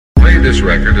this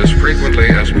record as frequently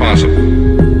as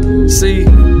possible. See,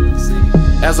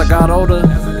 as I got older,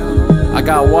 I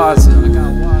got wiser.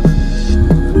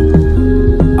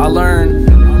 I learned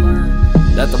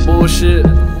that the bullshit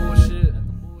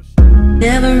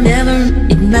never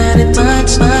it mattered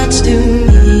much to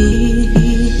me.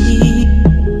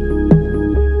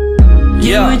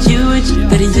 Yeah. You would,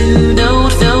 but you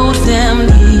don't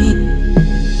family.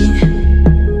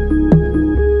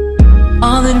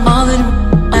 All that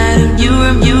mattered, you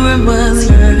was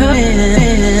your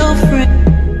girlfriend.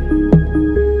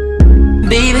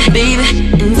 Baby,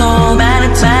 it's all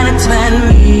mattered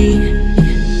me.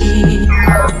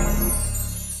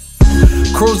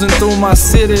 Cruising through my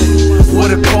city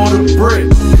with a quarter brick.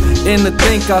 And to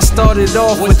think I started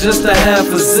off with just a half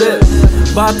a zip.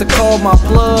 About to call my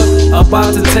plug,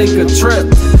 about to take a trip.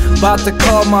 About to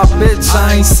call my bitch,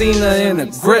 I ain't seen her in a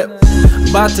grip.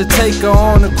 About to take her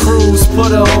on a cruise,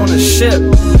 put her on a ship.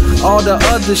 All the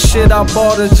other shit I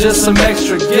bought her just some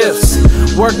extra gifts.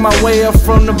 Worked my way up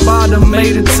from the bottom,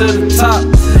 made it to the top.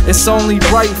 It's only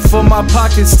right for my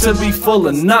pockets to be full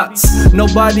of knots.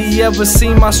 Nobody ever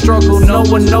seen my struggle, no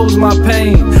one knows my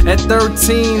pain. At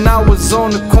 13 I was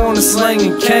on the corner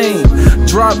slanging cane.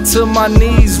 Dropped to my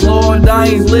knees, Lord, I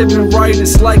ain't living right.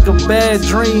 It's like a bad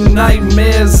dream,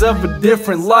 nightmares of a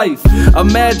different life.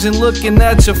 Imagine looking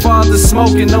at your father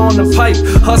smoking on the pipe.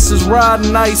 Hustlers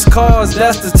riding nice cars,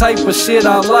 that's the type of shit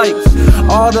I like.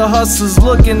 All the hustlers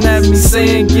looking at me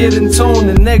saying get in tune.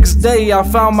 The next day I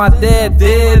found my dad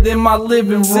dead in my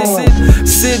living room.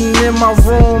 Sitting in my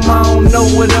room, I don't know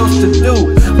what else to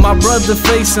do. My brother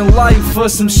facing life for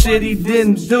some shit he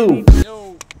didn't do.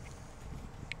 Yo,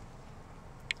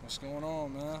 what's going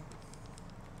on, man?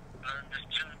 Just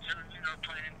chilling, you know,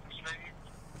 playing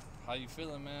spades. How you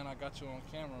feeling, man? I got you on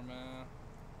camera, man.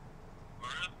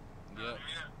 Really? Yep.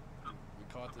 Yeah. We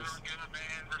caught this. I'm good,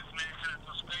 man. Just playing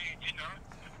some spades, you know?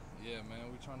 Yeah, man,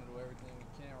 we're trying to do everything we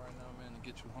can right now, man, to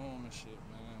get you home and shit,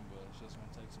 man, but it's just gonna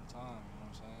take some time, you know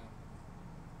what I'm saying?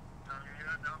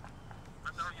 Yeah, I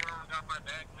know you always got my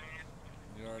back, man.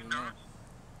 You already know.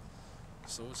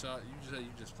 So what's y'all, you say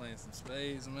you just playing some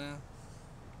spades, man?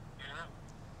 Yeah.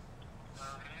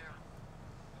 Yeah.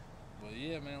 But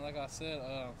yeah, man, like I said,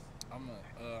 I'm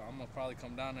gonna probably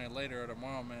come down there later or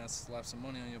tomorrow, man, slap some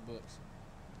money on your books.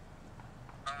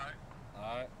 Alright.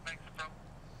 Alright? Thanks, bro.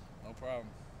 No problem.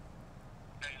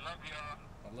 Hey, love y'all.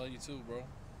 I love you too, bro.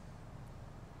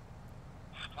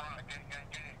 Squad, gang.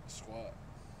 Squad.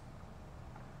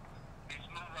 Be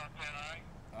smooth out there, alright?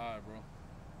 Alright, bro.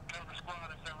 Tell the squad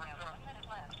I said what's up.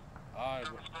 Alright, Tell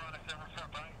bro. the squad I said what's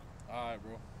up, alright? Alright,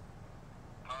 bro.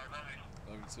 Alright, love you.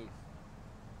 Love you too.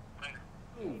 Later.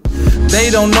 They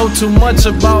don't know too much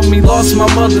about me, lost my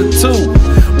mother too.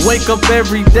 Wake up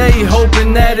every day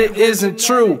hoping that it isn't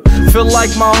true. Feel like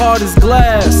my heart is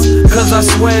glass, cause I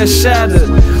swear it's shattered.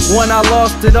 When I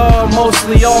lost it all,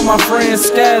 mostly all my friends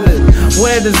scattered.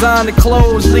 Wear designer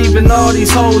clothes, leaving all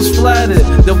these hoes flattered.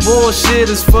 The bullshit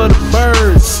is for the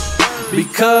birds,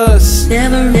 because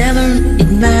never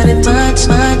it mattered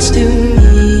much to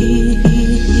me.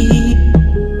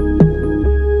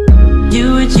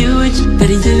 You would, but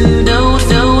you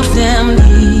don't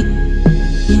family.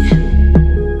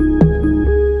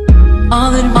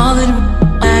 All that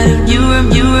mattered, you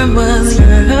was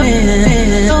your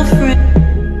girlfriend.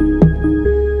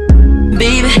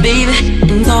 Baby,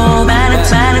 it's all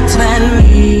mattered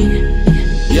me.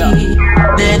 Yeah.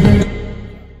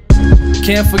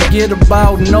 Can't forget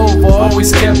about Nova,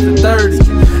 always kept it 30.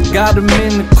 Got him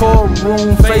in the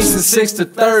courtroom facing 6 to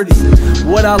 30.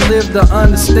 What I live to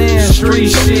understand, street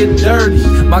shit dirty.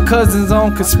 My cousin's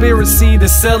on conspiracy to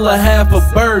sell a half a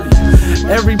birdie.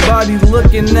 Everybody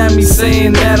looking at me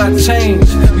saying that I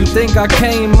changed. You think I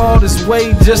came all this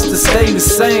way just to stay the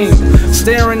same?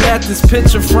 Staring at this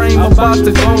picture frame, about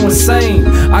to go insane.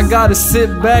 I gotta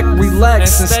sit back,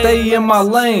 relax, and stay in my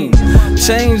lane.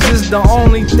 Change is the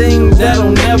only thing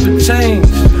that'll never change.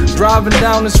 Driving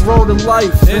down this road of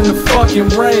life in the fucking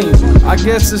rain. I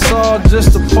guess it's all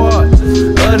just a part of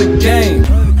the game.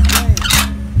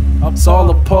 It's all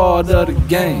a part of the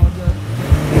game.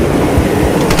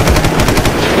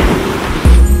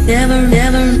 Never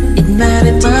it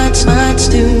mattered much